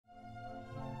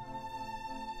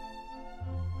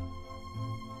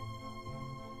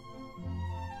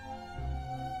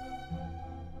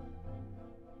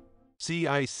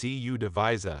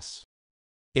CicuDevices.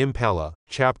 Impella,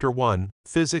 Chapter 1,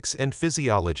 Physics and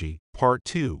Physiology, Part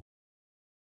 2.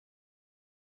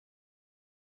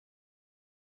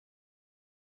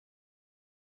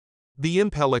 The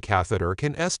Impella catheter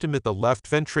can estimate the left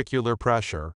ventricular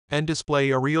pressure and display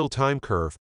a real-time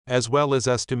curve, as well as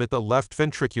estimate the left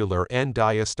ventricular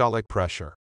end-diastolic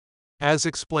pressure. As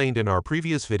explained in our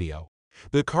previous video,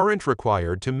 the current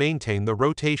required to maintain the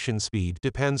rotation speed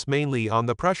depends mainly on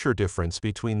the pressure difference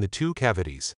between the two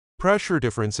cavities. Pressure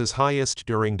difference is highest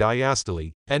during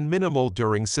diastole and minimal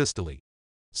during systole.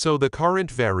 So the current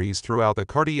varies throughout the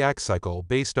cardiac cycle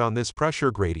based on this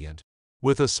pressure gradient,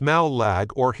 with a small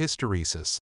lag or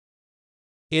hysteresis.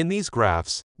 In these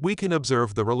graphs, we can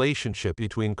observe the relationship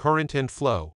between current and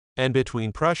flow, and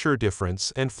between pressure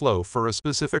difference and flow for a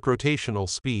specific rotational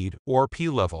speed, or P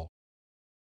level.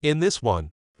 In this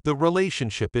one, the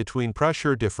relationship between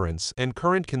pressure difference and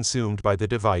current consumed by the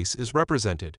device is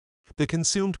represented. The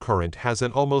consumed current has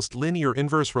an almost linear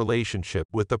inverse relationship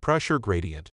with the pressure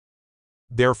gradient.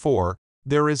 Therefore,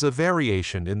 there is a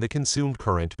variation in the consumed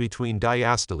current between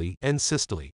diastole and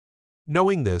systole.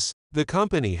 Knowing this, the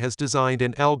company has designed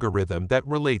an algorithm that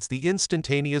relates the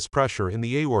instantaneous pressure in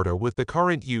the aorta with the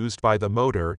current used by the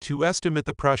motor to estimate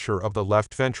the pressure of the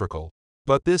left ventricle.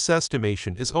 But this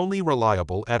estimation is only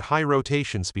reliable at high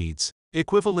rotation speeds,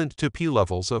 equivalent to P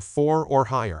levels of 4 or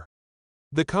higher.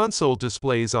 The console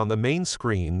displays on the main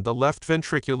screen the left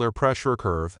ventricular pressure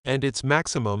curve and its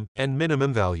maximum and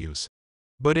minimum values.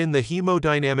 But in the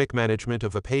hemodynamic management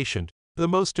of a patient, the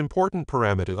most important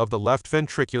parameter of the left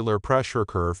ventricular pressure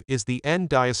curve is the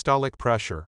end-diastolic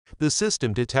pressure. The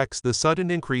system detects the sudden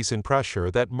increase in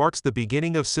pressure that marks the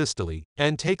beginning of systole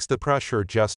and takes the pressure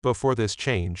just before this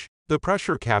change. The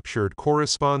pressure captured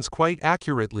corresponds quite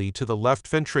accurately to the left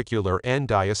ventricular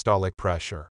end-diastolic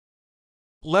pressure.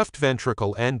 Left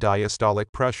ventricle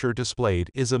end-diastolic pressure displayed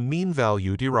is a mean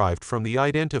value derived from the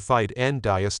identified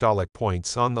end-diastolic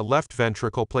points on the left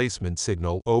ventricle placement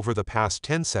signal over the past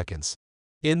 10 seconds.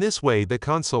 In this way, the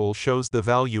console shows the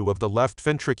value of the left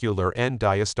ventricular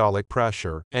end-diastolic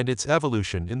pressure and its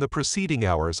evolution in the preceding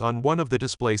hours on one of the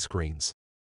display screens.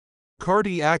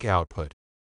 Cardiac output.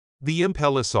 The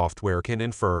Impella software can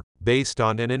infer, based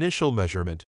on an initial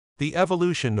measurement, the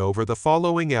evolution over the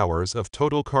following hours of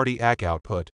total cardiac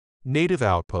output, native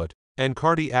output, and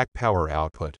cardiac power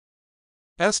output.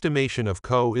 Estimation of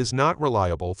CO is not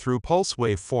reliable through pulse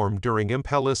waveform during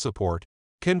Impella support.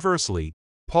 Conversely,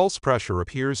 pulse pressure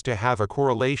appears to have a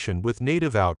correlation with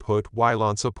native output while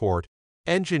on support.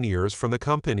 Engineers from the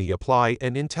company apply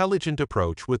an intelligent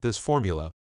approach with this formula,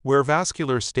 where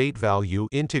vascular state value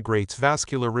integrates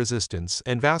vascular resistance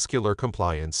and vascular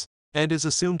compliance, and is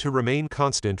assumed to remain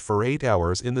constant for 8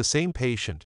 hours in the same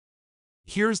patient.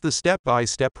 Here's the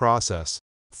step-by-step process.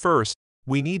 First,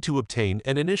 we need to obtain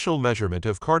an initial measurement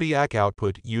of cardiac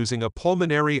output using a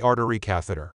pulmonary artery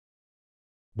catheter.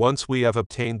 Once we have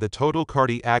obtained the total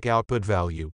cardiac output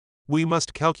value, we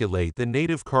must calculate the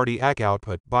native cardiac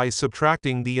output by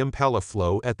subtracting the Impella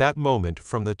flow at that moment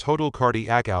from the total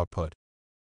cardiac output.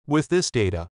 With this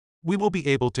data, we will be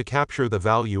able to capture the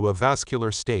value of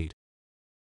vascular state.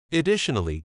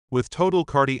 Additionally, with total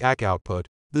cardiac output,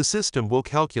 the system will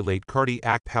calculate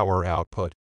cardiac power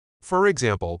output. For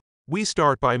example, we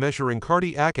start by measuring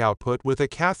cardiac output with a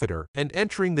catheter and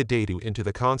entering the data into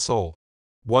the console.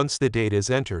 Once the data is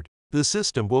entered, the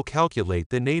system will calculate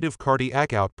the native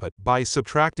cardiac output by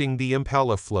subtracting the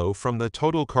Impella flow from the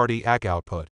total cardiac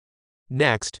output.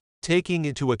 Next, taking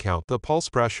into account the pulse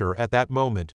pressure at that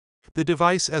moment, the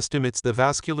device estimates the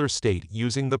vascular state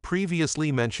using the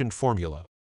previously mentioned formula.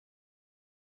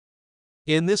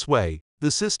 In this way,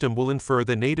 the system will infer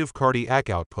the native cardiac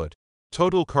output,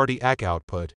 total cardiac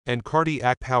output, and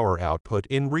cardiac power output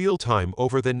in real time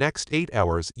over the next 8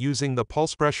 hours using the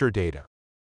pulse pressure data.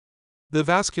 The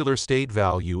vascular state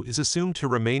value is assumed to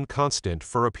remain constant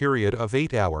for a period of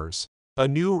 8 hours. A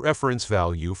new reference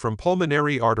value from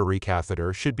pulmonary artery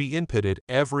catheter should be inputted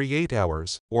every 8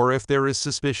 hours, or if there is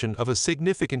suspicion of a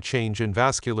significant change in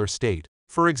vascular state,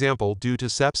 for example due to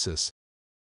sepsis.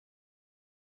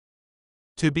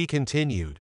 To be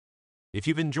continued. If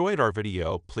you've enjoyed our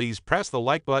video, please press the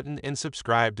like button and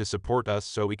subscribe to support us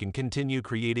so we can continue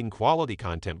creating quality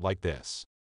content like this.